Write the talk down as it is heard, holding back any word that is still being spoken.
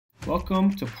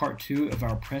Welcome to part 2 of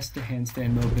our Press to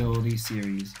Handstand Mobility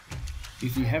series.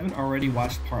 If you haven't already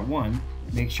watched part 1,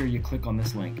 make sure you click on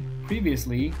this link.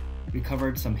 Previously, we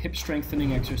covered some hip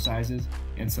strengthening exercises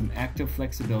and some active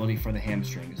flexibility for the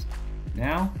hamstrings.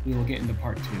 Now, we will get into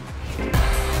part 2.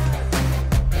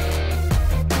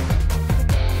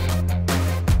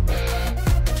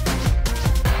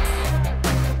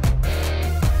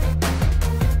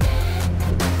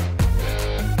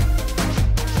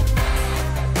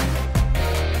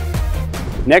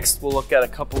 Next, we'll look at a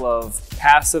couple of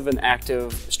passive and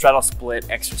active straddle split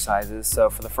exercises. So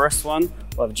for the first one,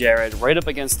 we'll have Jared right up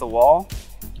against the wall.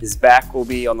 His back will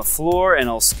be on the floor and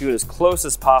he'll scoot as close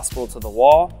as possible to the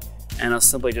wall. And he'll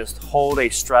simply just hold a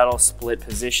straddle split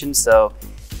position. So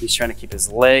he's trying to keep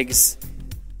his legs,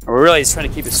 or really he's trying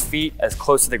to keep his feet as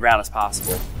close to the ground as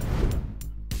possible.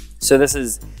 So this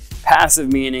is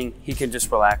passive, meaning he can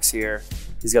just relax here.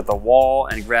 He's got the wall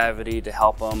and gravity to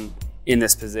help him in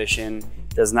this position.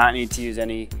 Does not need to use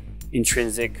any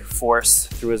intrinsic force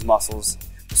through his muscles.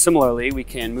 Similarly, we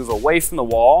can move away from the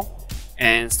wall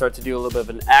and start to do a little bit of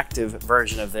an active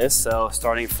version of this. So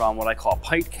starting from what I call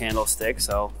pipe candlestick,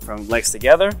 so from legs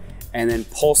together, and then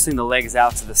pulsing the legs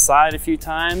out to the side a few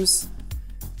times.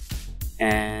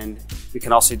 And we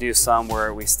can also do some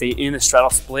where we stay in the straddle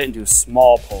split and do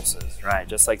small pulses, right?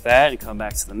 Just like that, and come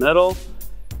back to the middle,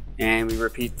 and we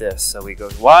repeat this. So we go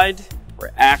wide,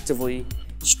 we're actively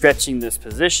stretching this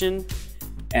position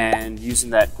and using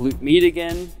that glute med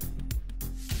again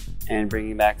and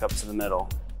bringing back up to the middle.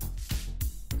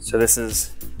 So this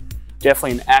is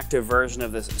definitely an active version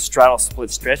of this straddle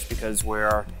split stretch because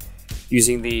we're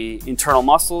using the internal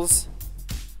muscles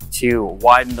to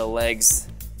widen the legs.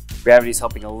 Gravity's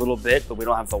helping a little bit, but we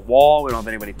don't have the wall, we don't have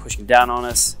anybody pushing down on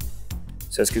us.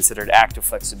 So it's considered active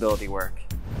flexibility work.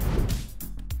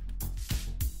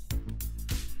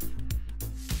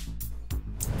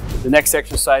 The next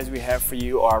exercise we have for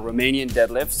you are Romanian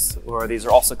deadlifts, or these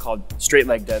are also called straight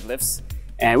leg deadlifts.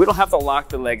 And we don't have to lock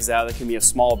the legs out, there can be a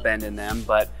small bend in them,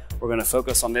 but we're gonna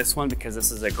focus on this one because this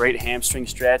is a great hamstring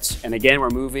stretch. And again, we're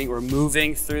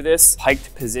moving through this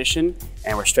piked position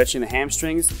and we're stretching the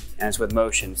hamstrings and it's with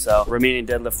motion. So Romanian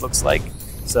deadlift looks like.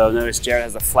 So notice Jared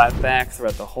has a flat back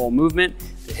throughout the whole movement.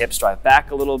 The hips drive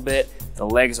back a little bit. The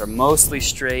legs are mostly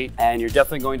straight and you're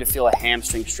definitely going to feel a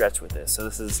hamstring stretch with this. So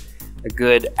this is a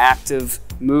good active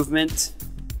movement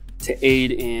to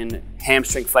aid in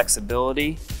hamstring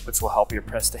flexibility, which will help your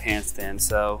press to handstand.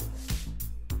 So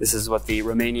this is what the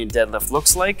Romanian deadlift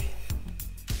looks like,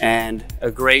 and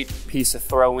a great piece to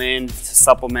throw in to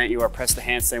supplement your press to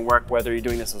handstand work, whether you're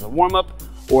doing this as a warm-up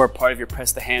or part of your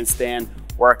press to handstand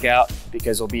workout,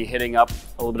 because we'll be hitting up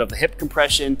a little bit of the hip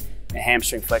compression and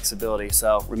hamstring flexibility.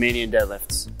 So Romanian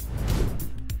deadlifts.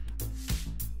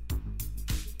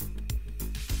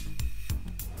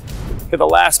 Okay, the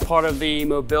last part of the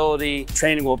mobility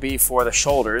training will be for the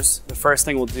shoulders. The first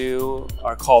thing we'll do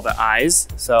are called the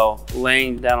𝐂𝐻s. So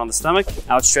laying down on the stomach,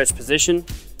 outstretched position,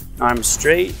 arms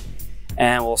straight,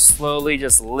 and we'll slowly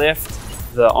just lift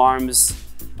the arms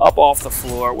up off the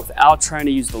floor without trying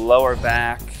to use the lower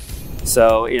back.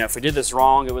 So, if we did this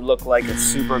wrong, it would look like a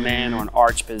Superman or an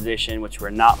arch position, which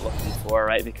we're not looking for,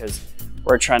 right? Because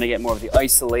we're trying to get more of the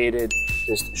isolated,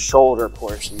 just shoulder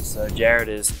portion. So Jared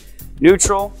is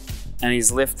neutral, and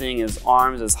he's lifting his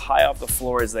arms as high off the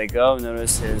floor as they go.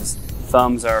 Notice his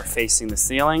thumbs are facing the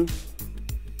ceiling.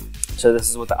 So this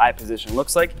is what the 𝐂𝐻 position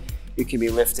looks like. You can be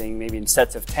lifting maybe in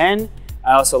sets of 10.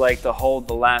 I also like to hold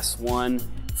the last one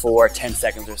for 10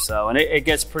 seconds or so. And it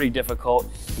gets pretty difficult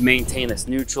to maintain this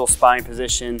neutral spine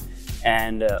position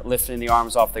and lifting the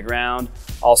arms off the ground.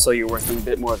 Also, you're working a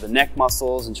bit more of the neck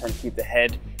muscles and trying to keep the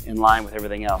head in line with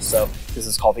everything else. So this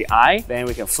is called the 𝐂𝐻. Then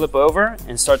we can flip over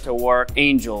and start to work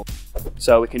angel.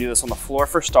 So we can do this on the floor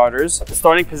for starters. The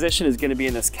starting position is going to be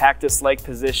in this cactus-like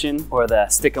position, or the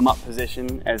stick-em-up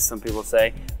position, as some people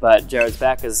say. But Jared's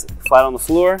back is flat on the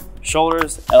floor,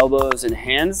 shoulders, elbows, and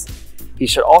hands. He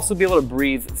should also be able to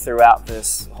breathe throughout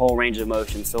this whole range of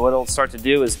motion. So what he'll start to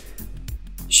do is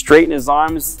straighten his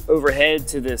arms overhead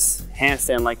to this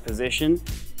handstand-like position,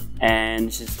 and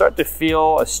you should start to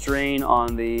feel a strain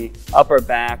on the upper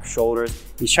back, shoulders.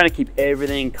 He's trying to keep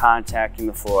everything contacting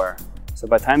the floor. So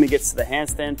by the time he gets to the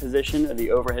handstand position or the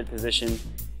overhead position,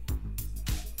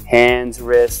 hands,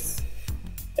 wrists,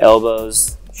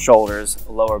 elbows, shoulders,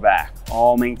 lower back,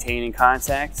 all maintaining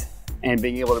contact and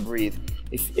being able to breathe.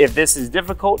 If this is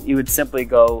difficult, you would simply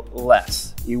go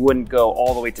less. You wouldn't go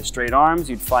all the way to straight arms.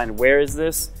 You'd find, where is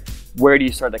this? Where do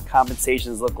you start the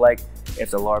compensations look like?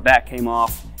 If the lower back came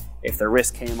off, if the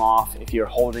wrist came off, if you're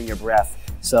holding your breath.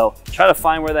 So try to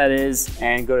find where that is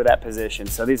and go to that position.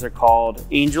 So these are called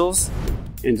angels.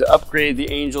 And to upgrade the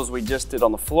angels we just did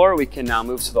on the floor, we can now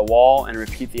move to the wall and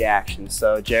repeat the action.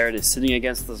 So Jared is sitting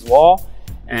against this wall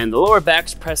and the lower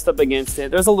back's pressed up against it.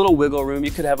 There's a little wiggle room.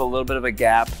 You could have a little bit of a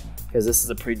gap because this is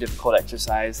a pretty difficult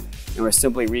exercise. And we're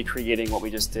simply recreating what we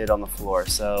just did on the floor.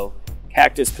 So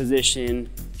cactus position,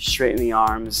 straighten the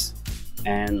arms,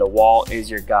 and the wall is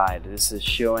your guide. This is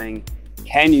showing,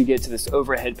 can you get to this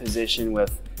overhead position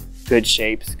with good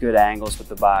shapes, good angles with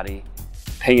the body,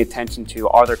 paying attention to,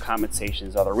 are there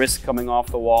compensations? Are the wrists coming off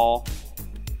the wall?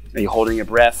 Are you holding your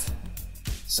breath?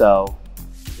 So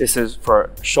this is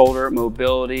for shoulder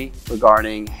mobility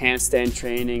regarding handstand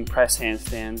training, press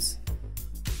handstands,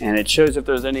 and it shows if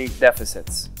there's any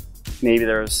deficits. Maybe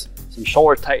there's some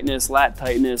shoulder tightness, lat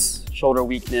tightness, shoulder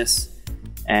weakness,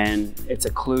 and it's a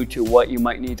clue to what you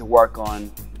might need to work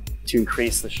on to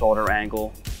increase the shoulder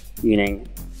angle, meaning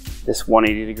this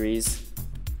 180 degrees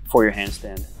for your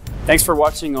handstand. Thanks for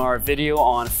watching our video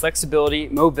on flexibility,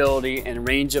 mobility, and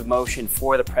range of motion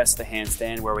for the press to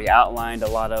handstand, where we outlined a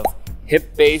lot of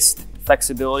hip-based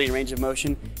flexibility and range of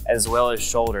motion, as well as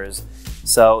shoulders.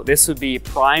 So this would be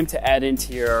prime to add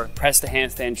into your press to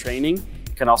handstand training.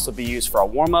 It can also be used for a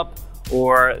warm-up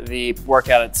or the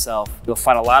workout itself. You'll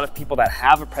find a lot of people that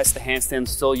have a press to handstand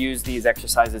still use these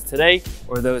exercises today,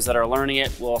 or those that are learning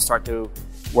it will start to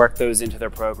work those into their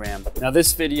program. Now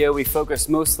this video, we focused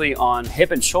mostly on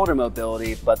hip and shoulder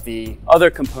mobility, but the other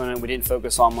component we didn't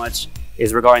focus on much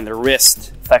is regarding the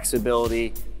wrist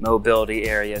flexibility, mobility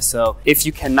area. So if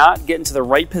you cannot get into the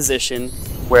right position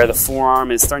where the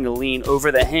forearm is starting to lean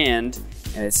over the hand,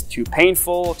 and it's too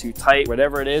painful, too tight,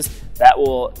 whatever it is, that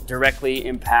will directly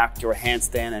impact your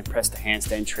handstand and press to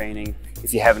handstand training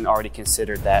if you haven't already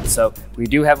considered that. So we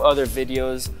do have other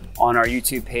videos on our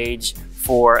YouTube page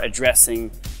for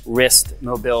addressing wrist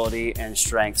mobility and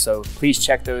strength. So please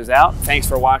check those out. Thanks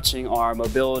for watching our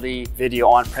mobility video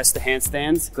on press to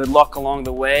handstands. Good luck along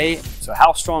the way. So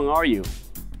how strong are you?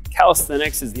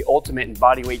 Calisthenics is the ultimate in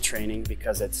bodyweight training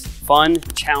because it's fun,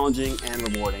 challenging, and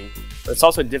rewarding. But it's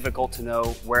also difficult to know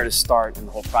where to start in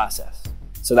the whole process.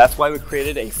 So that's why we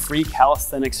created a free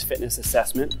calisthenics fitness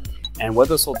assessment. And what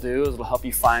this will do is it'll help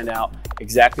you find out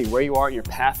exactly where you are in your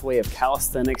pathway of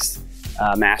calisthenics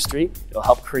mastery. It'll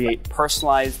help create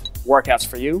personalized workouts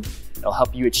for you. It'll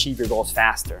help you achieve your goals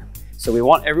faster. So we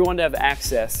want everyone to have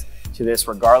access to this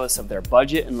regardless of their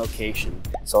budget and location.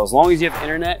 So as long as you have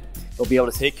internet, you'll be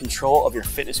able to take control of your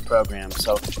fitness program.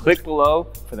 So click below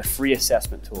for the free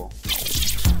assessment tool.